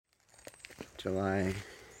July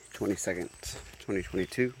 22nd,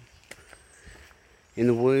 2022. In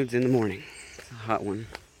the woods in the morning. It's a hot one.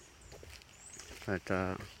 But,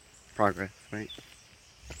 progress, right?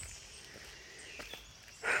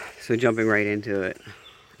 So jumping right into it,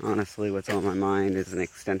 honestly, what's on my mind is an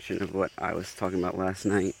extension of what I was talking about last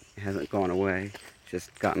night. It hasn't gone away, it's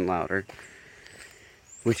just gotten louder.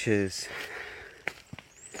 Which is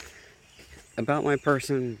about my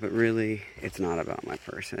person, but really it's not about my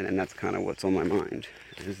person, and that's kind of what's on my mind,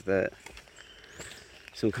 is that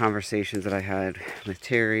some conversations that I had with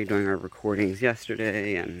Terry during our recordings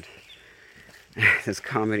yesterday, and this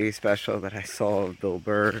comedy special that I saw of Bill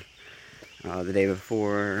Burr the day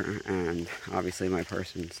before, and obviously my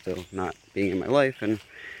person still not being in my life, and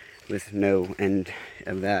with no end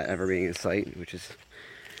of that ever being in sight, which is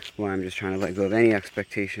why I'm just trying to let go of any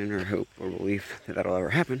expectation or hope or belief that that'll ever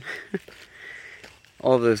happen.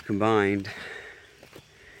 All of those combined,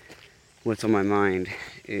 what's on my mind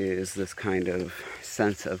is this kind of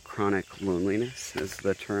sense of chronic loneliness is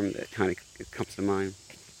the term that kind of comes to mind.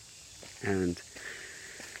 And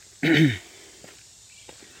the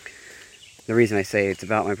reason I say it's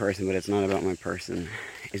about my person, but it's not about my person,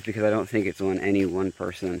 is because I don't think it's on any one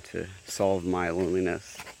person to solve my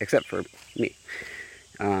loneliness, except for me.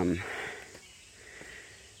 And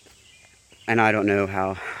I don't know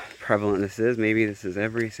how prevalent this is. Maybe this is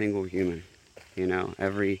every single human. You know,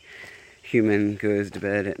 every human goes to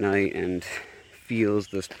bed at night and feels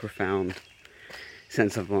this profound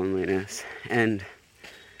sense of loneliness and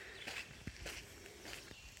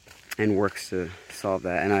works to solve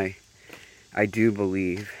that. And I do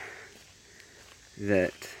believe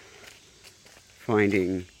that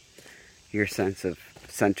finding your sense of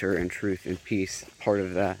center and truth and peace, part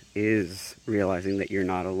of that is realizing that you're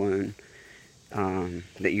not alone,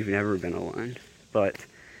 that you've never been alone. But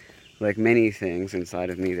like many things inside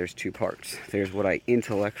of me, there's two parts. There's what I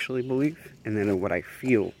intellectually believe, and then what I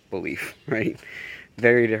feel believe, right?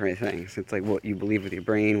 Very different things. It's like what you believe with your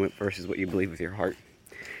brain versus what you believe with your heart.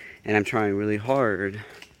 And I'm trying really hard,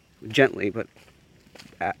 gently but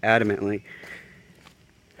adamantly,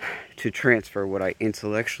 to transfer what I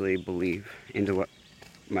intellectually believe into what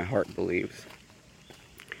my heart believes.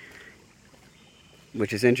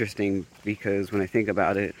 Which is interesting because when I think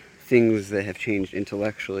about it, things that have changed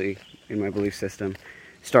intellectually in my belief system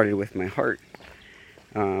started with my heart.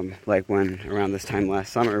 Like when around this time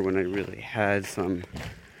last summer, when I really had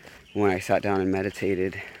when I sat down and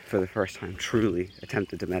meditated for the first time, truly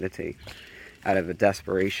attempted to meditate out of a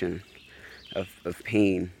desperation of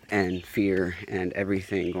pain and fear and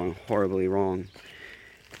everything going horribly wrong.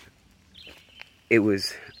 It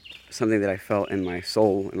was something that I felt in my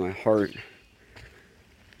soul, in my heart,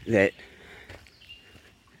 that,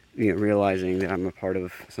 realizing that I'm a part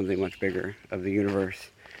of something much bigger, of the universe,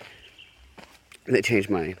 that changed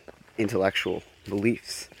my intellectual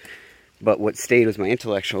beliefs. But what stayed was my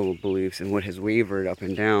intellectual beliefs, and what has wavered up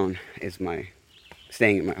and down is my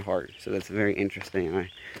staying in my heart. So that's very interesting, and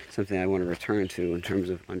something I want to return to in terms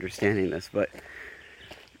of understanding this. But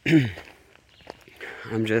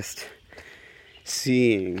I'm just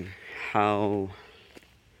seeing how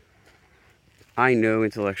I know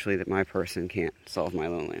intellectually that my person can't solve my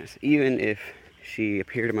loneliness. Even if she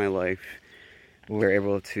appeared in my life, we're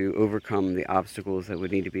able to overcome the obstacles that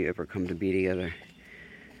would need to be overcome to be together.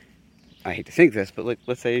 I hate to think this, but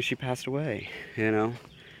let's say she passed away,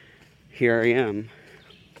 Here I am.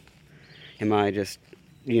 Am I just,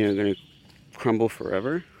 going to crumble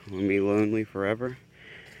forever? Will I be lonely forever?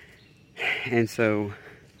 And so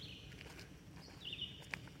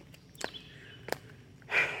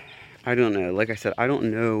I don't know. Like I said, I don't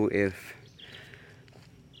know if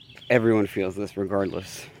everyone feels this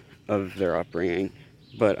regardless of their upbringing.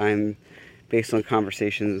 But I'm, based on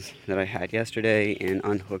conversations that I had yesterday in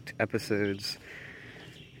Unhooked episodes,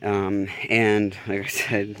 and like I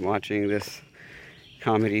said, watching this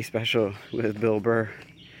comedy special with Bill Burr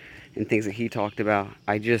and things that he talked about,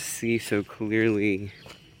 I just see so clearly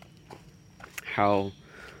how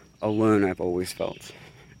alone I've always felt.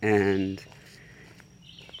 And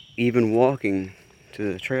even walking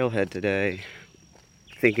to the trailhead today,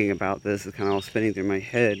 thinking about this, is kind of all spinning through my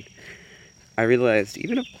head, I realized,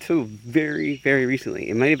 even up to very, very recently,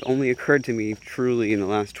 it might have only occurred to me truly in the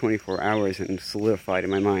last 24 hours and solidified in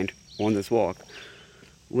my mind on this walk,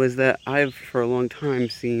 was that I've for a long time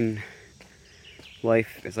seen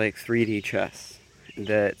life as like 3D chess.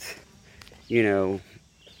 That, in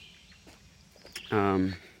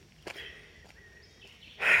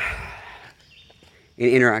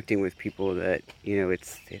interacting with people, that,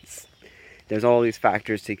 it's there's all these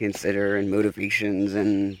factors to consider, and motivations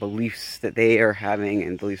and beliefs that they are having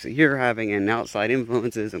and beliefs that you're having and outside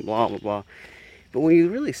influences and blah, blah, blah. But when you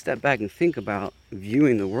really step back and think about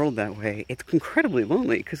viewing the world that way, it's incredibly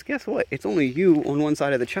lonely, because guess what? It's only you on one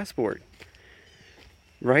side of the chessboard,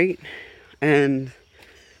 right? And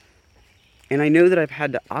I know that I've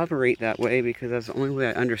had to operate that way because that's the only way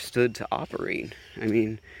I understood to operate. I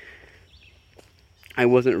mean, I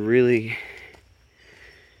wasn't really...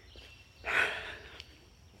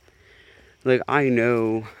 Like, I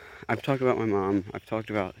know, I've talked about my mom,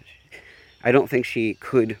 I don't think she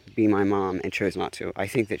could be my mom and chose not to. I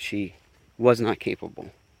think that she was not capable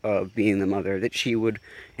of being the mother that she would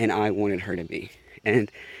and I wanted her to be.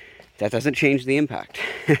 And that doesn't change the impact.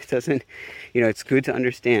 It doesn't, it's good to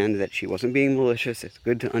understand that she wasn't being malicious. It's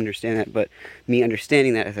good to understand that. But me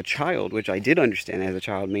understanding that as a child, which I did understand as a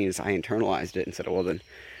child, means I internalized it and said, well, then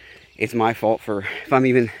it's my fault if I'm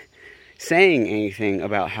even saying anything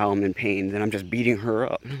about how I'm in pain, then I'm just beating her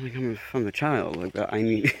up. Like, I'm a child. Like, I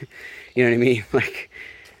need, you know what I mean? Like,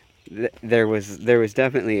 there was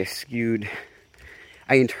definitely a skewed,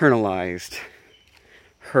 I internalized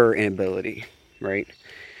her inability, right,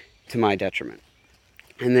 to my detriment.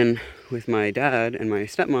 And then with my dad and my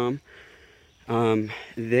stepmom,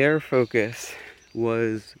 their focus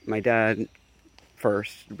was my dad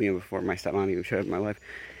first, before my stepmom even showed up in my life.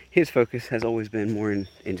 His focus has always been more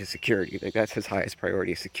into security. Like, that's his highest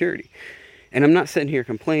priority, is security. And I'm not sitting here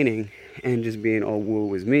complaining and just being all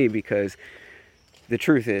woe is me, because the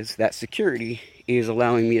truth is that security is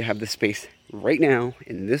allowing me to have the space right now,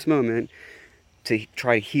 in this moment, to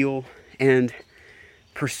try to heal and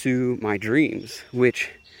pursue my dreams, which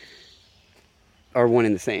are one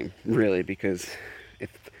and the same, really, because if,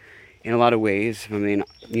 in a lot of ways, I mean,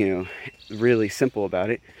 really simple about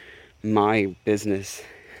it, my business,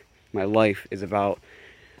 my life is about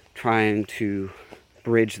trying to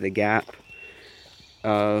bridge the gap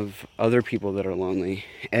of other people that are lonely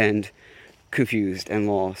and confused and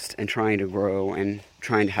lost and trying to grow and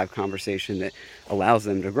trying to have conversation that allows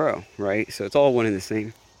them to grow, right? So it's all one and the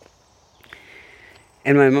same.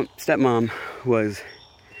 And my stepmom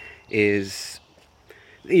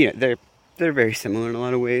they're very similar in a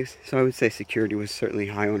lot of ways. So I would say security was certainly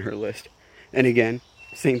high on her list. And again,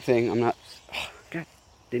 same thing,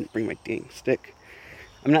 didn't bring my dang stick.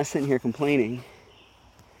 I'm not sitting here complaining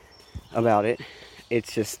about it.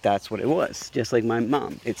 It's just, that's what it was. Just like my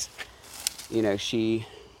mom. It's, she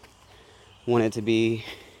wanted to be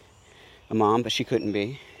a mom, but she couldn't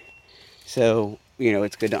be. So,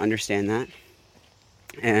 it's good to understand that.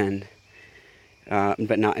 And,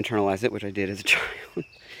 but not internalize it, which I did as a child.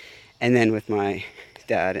 And then with my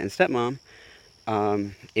dad and stepmom,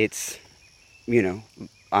 it's,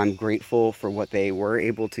 I'm grateful for what they were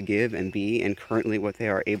able to give and be, and currently what they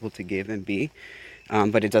are able to give and be.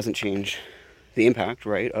 But it doesn't change the impact,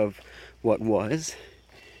 right, of what was.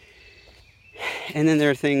 And then there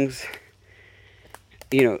are things,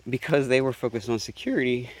 because they were focused on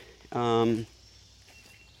security, and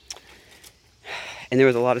there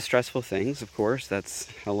was a lot of stressful things, of course, that's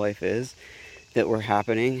how life is, that were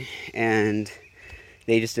happening, and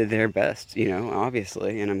they just did their best,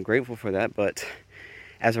 obviously, and I'm grateful for that, but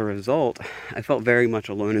as a result, I felt very much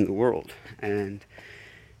alone in the world, and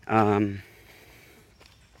I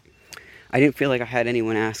didn't feel like I had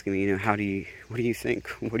anyone asking me, what do you think?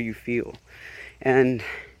 What do you feel? And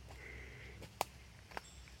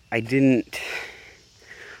I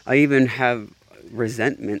even have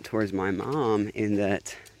resentment towards my mom in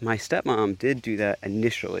that my stepmom did do that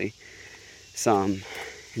initially, some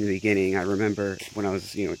in the beginning. I remember when I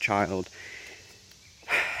was, a child.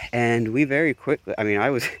 And we very quickly, I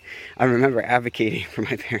remember advocating for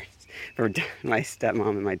my parents, for my stepmom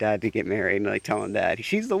and my dad to get married, and telling Dad,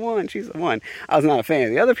 she's the one. I was not a fan of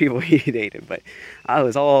the other people he dated, but I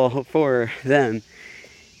was all for them.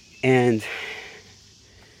 And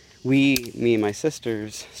me and my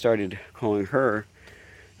sisters started calling her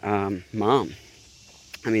Mom.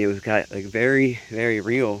 It was very, very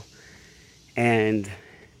real. And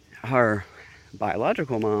her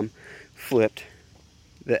biological mom flipped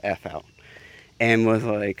the F out and was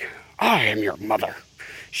like, I am your mother.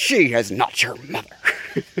 She is not your mother.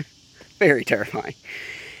 Very terrifying.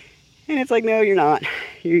 And it's like, no, you're not.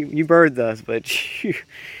 You birthed us, but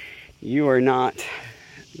you are not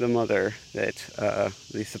the mother that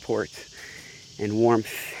the support and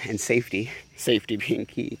warmth and safety being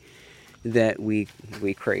key, that we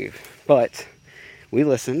crave. But we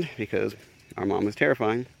listened because our mom was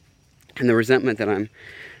terrifying. And the resentment that I'm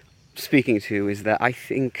speaking to is that I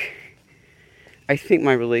think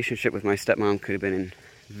my relationship with my stepmom could have been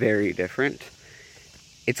very different.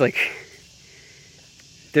 It's like,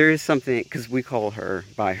 there is something, because we call her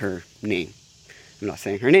by her name. I'm not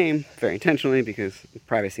saying her name very intentionally because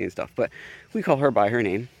privacy and stuff, but we call her by her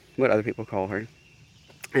name, what other people call her.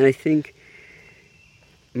 And I think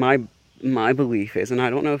my belief is, and I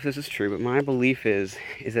don't know if this is true, but my belief is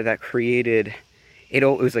that created, it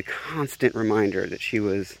was a constant reminder that she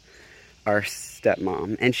was our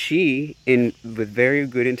stepmom. And she, with very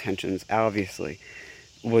good intentions, obviously,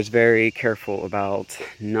 was very careful about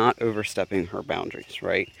not overstepping her boundaries,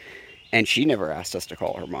 right? And she never asked us to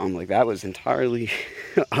call her mom. Like, that was entirely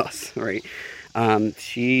us, right?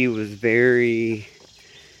 She was very,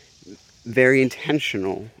 very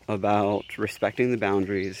intentional about respecting the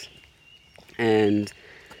boundaries. And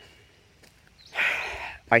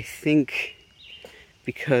I think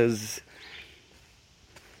because,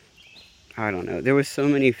 I don't know, there was so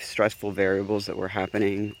many stressful variables that were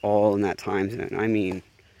happening all in that time. And I mean,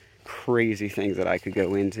 crazy things that I could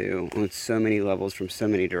go into on so many levels from so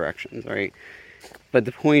many directions, right? But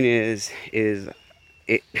the point is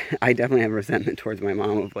I definitely have resentment towards my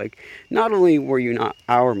mom of, like, not only were you not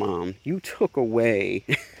our mom, you took away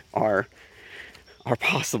our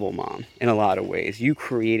possible mom in a lot of ways. You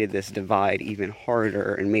created this divide even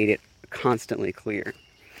harder and made it constantly clear.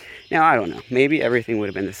 Now, I don't know, maybe everything would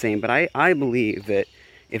have been the same, but I believe that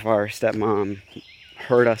if our stepmom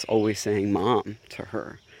heard us always saying mom to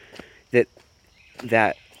her,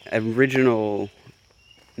 that original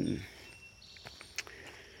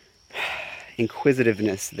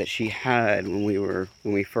inquisitiveness that she had when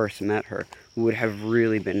we first met her would have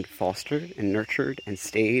really been fostered and nurtured and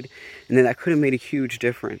stayed, and then that could have made a huge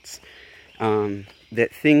difference.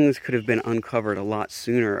 That things could have been uncovered a lot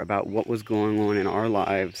sooner about what was going on in our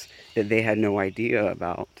lives that they had no idea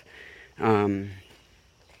about.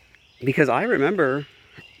 Because I remember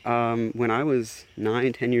when I was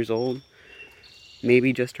 9, 10 years old,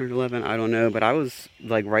 maybe just turned 11, I don't know, but I was,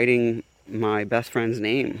 like, writing my best friend's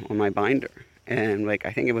name on my binder, and, like,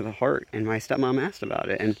 I think it was a heart, and my stepmom asked about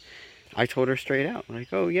it, and I told her straight out,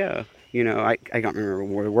 like, oh yeah, you know, I don't remember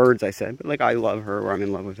what words I said, but, like, I love her, or I'm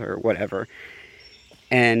in love with her, or whatever.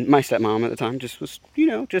 And my stepmom at the time just was, you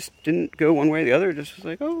know, just didn't go one way or the other, just was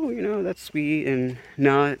like, oh, you know, that's sweet, and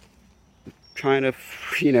not trying to,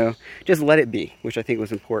 you know, just let it be, which I think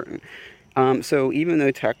was important. So even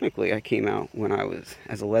though technically I came out when I was,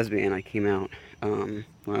 as a lesbian, I came out when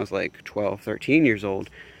I was like 12, 13 years old,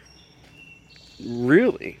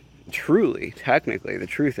 really, truly, technically, the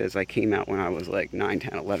truth is I came out when I was like 9,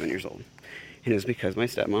 10, 11 years old. And it was because my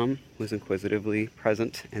stepmom was inquisitively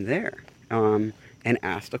present and there, and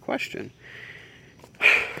asked a question.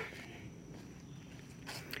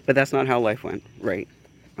 But that's not how life went, right?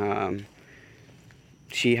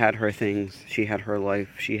 She had her things, she had her life,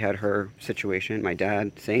 she had her situation. My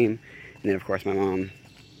dad, same. And then, of course, my mom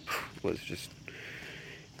was just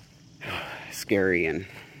scary.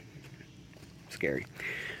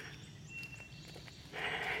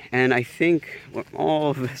 And I think all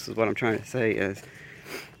of this is what I'm trying to say is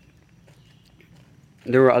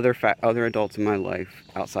there were other adults in my life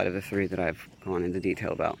outside of the 3 that I've gone into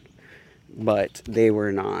detail about. But they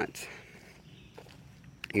were not,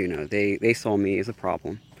 you know, they saw me as a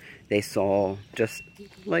problem. They saw, just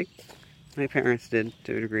like my parents did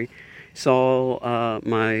to a degree, saw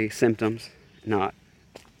my symptoms, not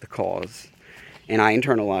the cause. And I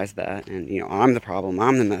internalized that, and, you know, I'm the problem,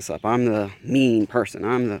 I'm the mess up, I'm the mean person,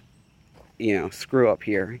 I'm the, you know, screw up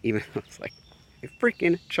here, even though it's like a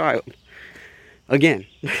freaking child. Again,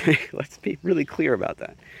 let's be really clear about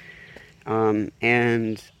that.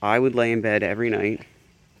 And I would lay in bed every night,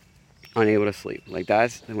 unable to sleep. Like,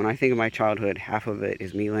 that's, when I think of my childhood, half of it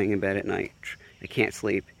is me laying in bed at night, I can't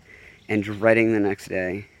sleep, and dreading the next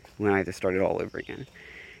day when I have to start it all over again.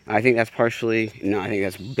 I think that's partially, no, I think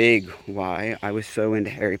that's big why I was so into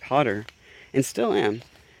Harry Potter, and still am.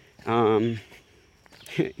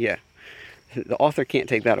 Yeah, the author can't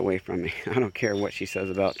take that away from me. I don't care what she says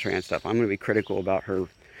about trans stuff. I'm going to be critical about her,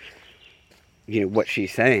 you know, what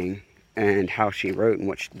she's saying, and how she wrote, and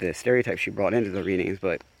what the stereotypes she brought into the readings,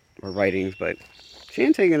 or writings, but she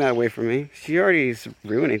ain't taking that away from me. She already is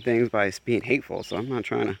ruining things by being hateful, so I'm not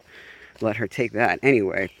trying to let her take that.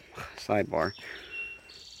 Anyway, sidebar.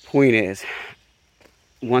 Point is,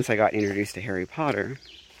 once I got introduced to Harry Potter,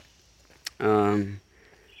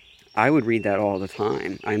 I would read that all the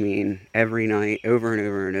time. I mean, every night, over and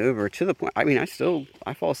over and over, to the point, I mean, I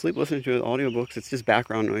fall asleep listening to audiobooks. It's just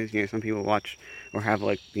background noise. You know, some people watch or have,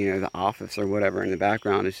 like, you know, The Office or whatever in the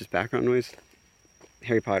background. It's just background noise.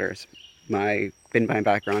 Harry Potter's been my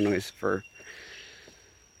background noise for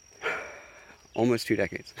almost 2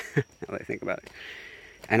 decades, now that I think about it.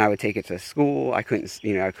 And I would take it to school. I couldn't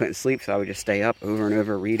sleep, so I would just stay up over and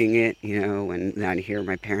over reading it, and then I'd hear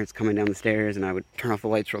my parents coming down the stairs, and I would turn off the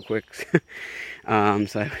lights real quick, so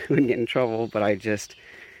I wouldn't get in trouble. But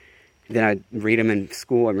then I'd read them in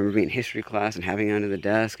school. I remember being in history class and having it under the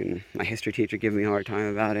desk, and my history teacher giving me a hard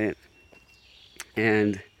time about it.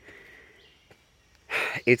 And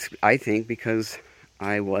it's, I think, because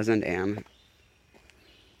I was and am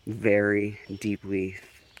very deeply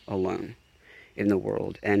alone in the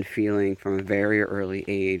world, and feeling from a very early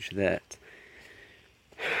age that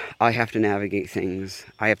I have to navigate things.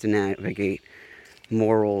 I have to navigate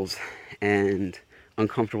morals and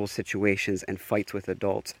uncomfortable situations and fights with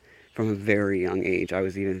adults from a very young age. I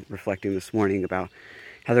was even reflecting this morning about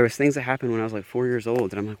how there was things that happened when I was like 4 years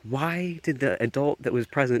old, and I'm like, why did the adult that was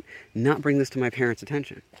present not bring this to my parents'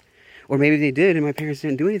 attention? Or maybe they did and my parents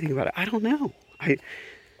didn't do anything about it. I don't know.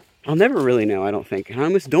 I'll never really know, I don't think. And I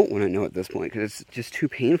almost don't want to know at this point because it's just too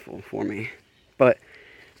painful for me. But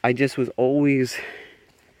I just was always,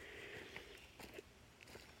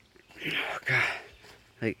 oh God,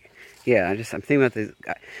 I'm thinking about this.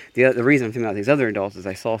 The reason I'm thinking about these other adults is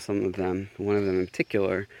I saw some of them, one of them in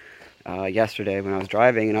particular, yesterday when I was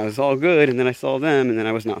driving, and I was all good, and then I saw them, and then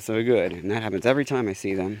I was not so good. And that happens every time I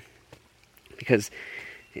see them. Because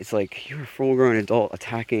it's like, you're a full-grown adult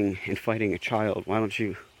attacking and fighting a child. Why don't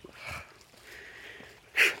you...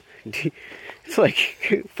 It's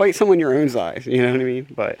like, fight someone your own size, you know what I mean?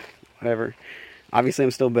 But, whatever. Obviously,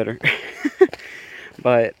 I'm still bitter.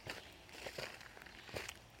 But,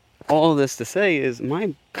 all this to say is,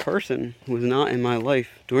 my person was not in my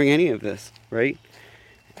life during any of this, right?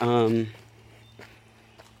 And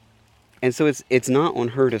so it's not on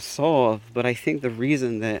her to solve, but I think the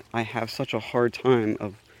reason that I have such a hard time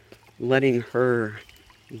of letting her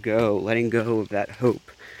go, letting go of that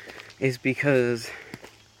hope, is because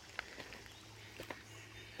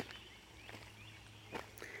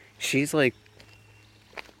she's like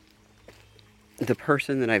the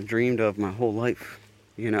person that I've dreamed of my whole life,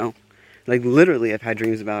 Like, literally I've had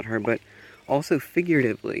dreams about her, but also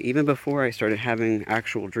figuratively, even before I started having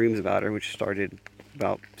actual dreams about her, which started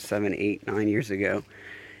about 7, 8, 9 years ago,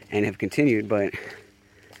 and have continued. But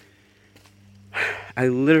I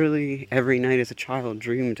literally, every night as a child,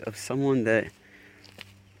 dreamed of someone that,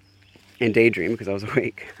 and daydreamed, because I was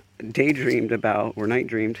awake, daydreamed about, or night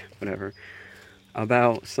dreamed, whatever,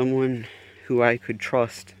 about someone who I could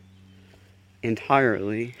trust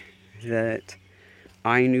entirely, that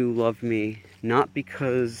I knew loved me, not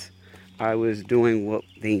because I was doing what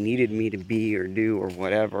they needed me to be or do or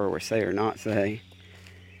whatever, or say or not say,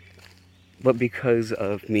 but because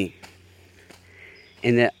of me.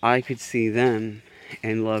 And that I could see them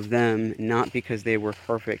and love them, not because they were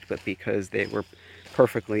perfect, but because they were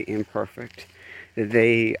perfectly imperfect.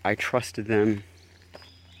 That I trusted them,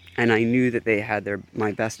 and I knew that they had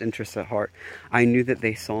my best interests at heart. I knew that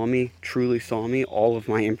they saw me, truly saw me, all of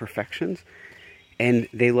my imperfections, and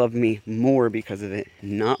they loved me more because of it,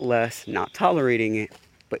 not less, not tolerating it,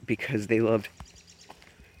 but because they loved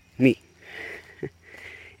me.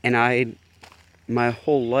 And my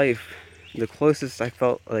whole life, the closest I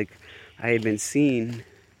felt like I had been seen,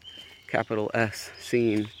 capital S,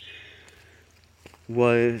 seen,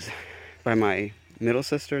 was by my middle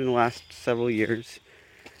sister in the last several years,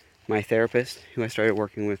 my therapist, who I started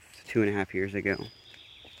working with 2.5 years ago.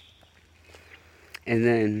 And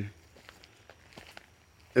then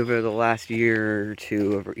over the last year or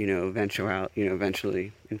two,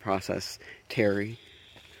 eventually in process, Terry.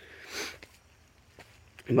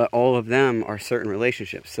 But all of them are certain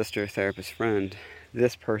relationships: sister, therapist, friend.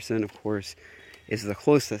 This person, of course, is the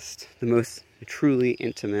closest, the most truly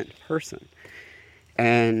intimate person.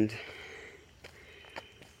 And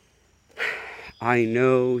I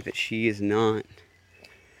know that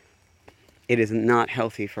it is not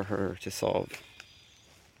healthy for her to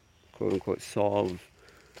quote unquote, solve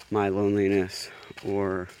my loneliness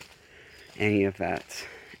or any of that.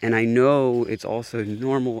 And I know it's also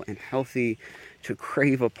normal and healthy to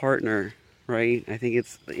crave a partner, right? I think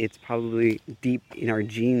it's probably deep in our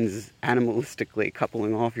genes, animalistically,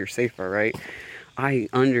 coupling off, you're safer, right? I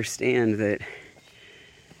understand that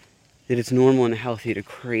it's normal and healthy to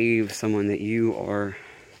crave someone that you are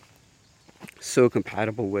so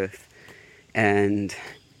compatible with and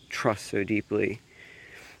trust so deeply.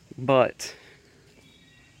 But,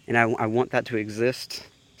 and I want that to exist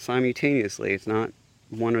simultaneously. It's not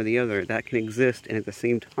one or the other. That can exist, and at the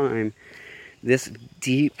same time, this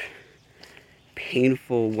deep,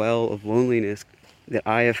 painful well of loneliness that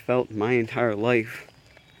I have felt my entire life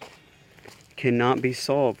cannot be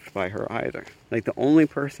solved by her either. Like, the only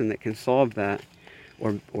person that can solve that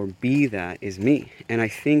or be that is me. And I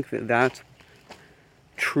think that that's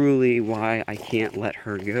truly why I can't let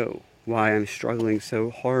her go. Why I'm struggling so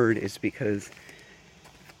hard is because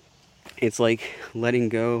it's like letting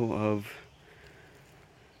go of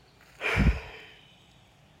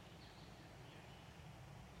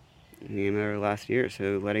the matter of last year.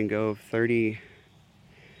 So letting go of 30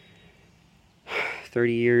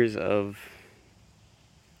 years of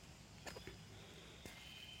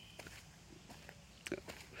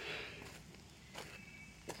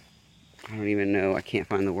I don't even know, I can't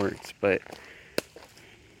find the words, but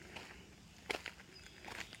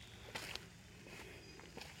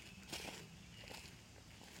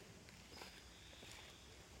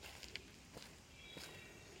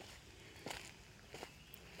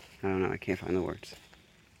I don't know, I can't find the words.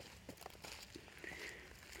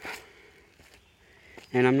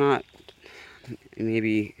 And I'm not,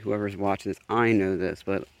 maybe whoever's watching this, I know this,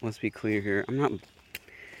 but let's be clear here,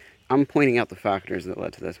 I'm pointing out the factors that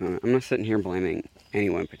led to this moment. I'm not sitting here blaming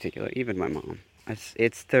anyone in particular, even my mom.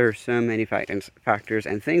 There are so many factors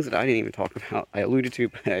and things that I didn't even talk about. I alluded to,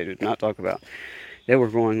 but I did not talk about, that were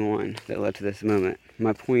going on that led to this moment.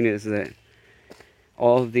 My point is that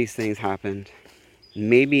all of these things happened.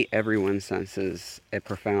 Maybe everyone senses a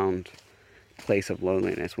profound place of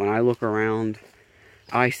loneliness. When I look around,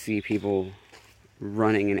 I see people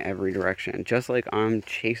running in every direction. Just like I'm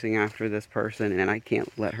chasing after this person and I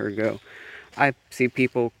can't let her go. I see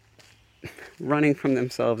people running from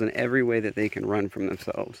themselves in every way that they can run from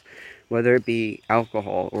themselves. Whether it be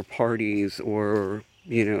alcohol or parties or,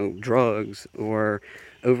 drugs or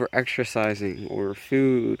over-exercising or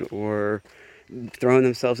food or throwing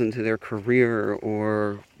themselves into their career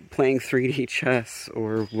or playing 3D chess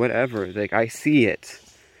or whatever. Like, I see it.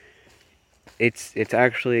 It's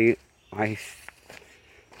actually, I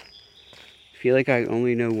feel like I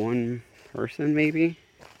only know one person, maybe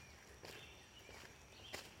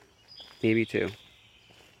two,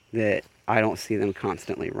 that I don't see them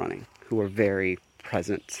constantly running, who are very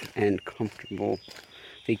present and comfortable.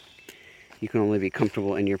 You can only be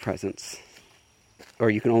comfortable in your presence,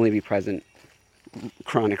 or you can only be present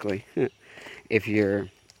chronically if you're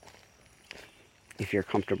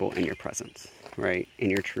comfortable in your presence, right?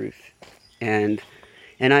 In your truth. And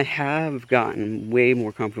I have gotten way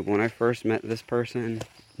more comfortable. When I first met this person,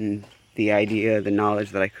 and the idea, the knowledge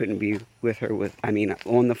that I couldn't be with her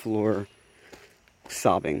on the floor,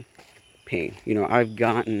 sobbing, pain. I've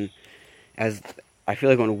gotten, as I feel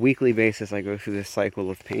like on a weekly basis, I go through this cycle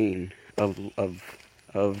of pain,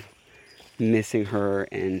 of missing her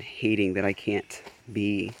and hating that I can't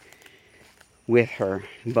be with her.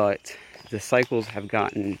 But the cycles have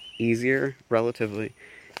gotten easier, relatively,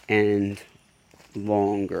 and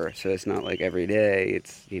longer. So it's not like every day,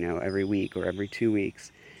 it's every week or every 2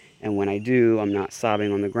 weeks. And when I do, I'm not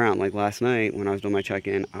sobbing on the ground. Like last night when I was doing my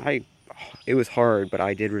check-in, it was hard, but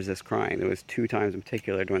I did resist crying. There was 2 times in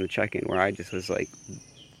particular during the check-in where I just was like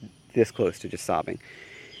this close to just sobbing.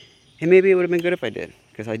 And maybe it would have been good if I did,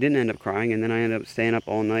 because I didn't end up crying, and then I ended up staying up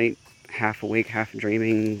all night, half awake, half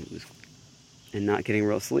dreaming, and not getting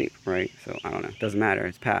real sleep, right? So I don't know, it doesn't matter,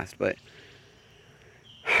 it's past. But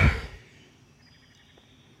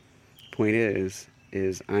point is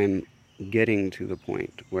I'm getting to the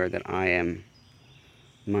point where that I am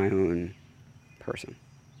my own person.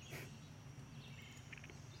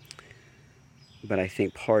 But I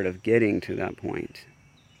think part of getting to that point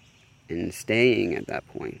and staying at that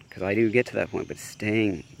point, because I do get to that point, but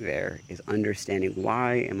staying there is understanding,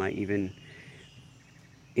 why am I even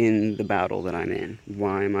in the battle that I'm in?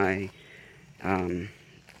 Why am I,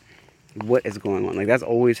 what is going on? Like, that's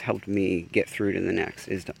always helped me get through to the next,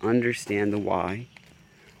 is to understand the why,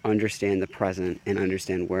 understand the present, and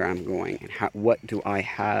understand where I'm going, and what do I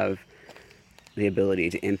have the ability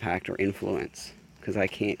to impact or influence, because I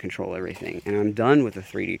can't control everything. And I'm done with the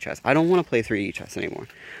 3D chess. I don't want to play 3D chess anymore.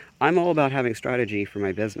 I'm all about having strategy for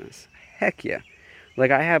my business. Heck yeah.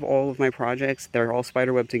 Like, I have all of my projects, they're all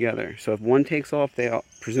spiderweb together. So if one takes off,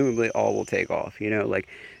 presumably all will take off. Like,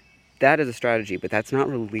 that is a strategy, but that's not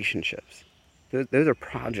relationships. Those are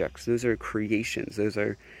projects. Those are creations.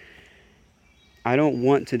 I don't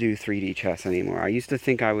want to do 3D chess anymore. I used to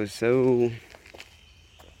think I was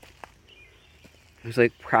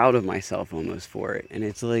like proud of myself almost for it. And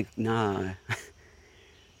it's like, nah,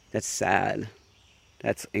 that's sad.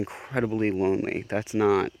 That's incredibly lonely. It's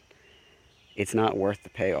not worth the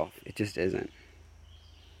payoff. It just isn't.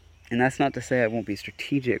 And that's not to say I won't be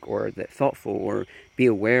strategic or thoughtful or be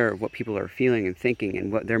aware of what people are feeling and thinking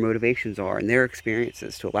and what their motivations are and their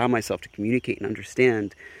experiences, to allow myself to communicate and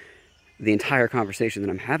understand the entire conversation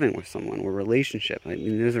that I'm having with someone or relationship. I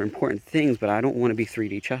mean, those are important things, but I don't want to be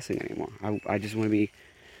 3D chessing anymore. I just want to be,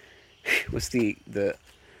 what's the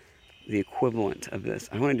equivalent of this?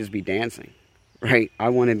 I want to just be dancing, right? I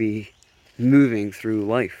want to be moving through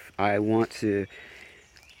life. I want to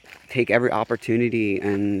take every opportunity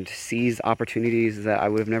and seize opportunities that I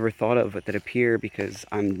would have never thought of but that appear, because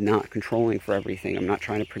I'm not controlling for everything. I'm not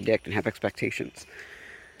trying to predict and have expectations.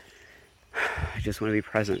 I just want to be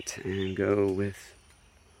present and go with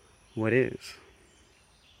what is.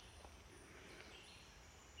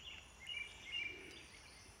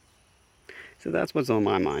 So that's what's on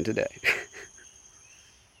my mind today.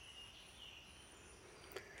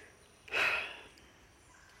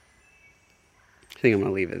 I think I'm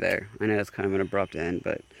going to leave it there. I know it's kind of an abrupt end,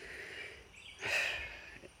 but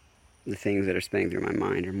the things that are spinning through my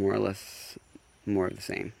mind are more or less more of the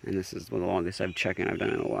same. And this is the longest check-in I've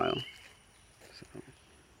done in a while. So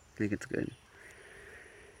I think it's good.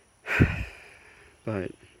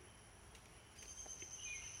 But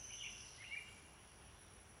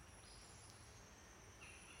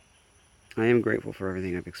I am grateful for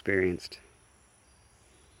everything I've experienced.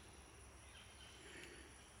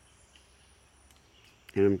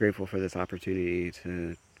 And I'm grateful for this opportunity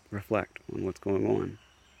to reflect on what's going on.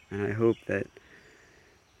 And I hope that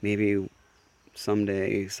maybe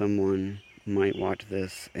someday someone might watch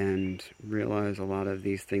this and realize a lot of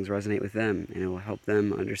these things resonate with them, and it will help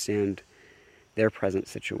them understand their present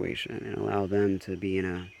situation and allow them to be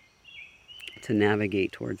to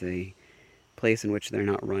navigate towards a place in which they're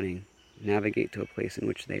not running, navigate to a place in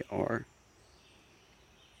which they are.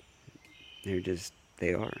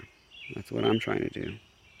 They are. That's what I'm trying to do.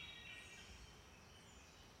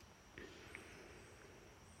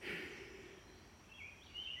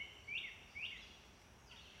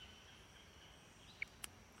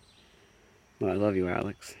 Well, I love you,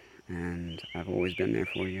 Alex, and I've always been there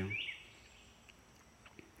for you.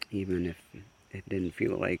 Even if it didn't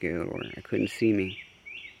feel like it or I couldn't see me,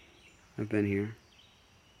 I've been here.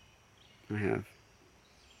 I have.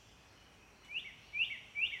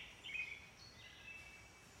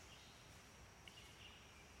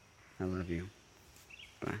 I love you.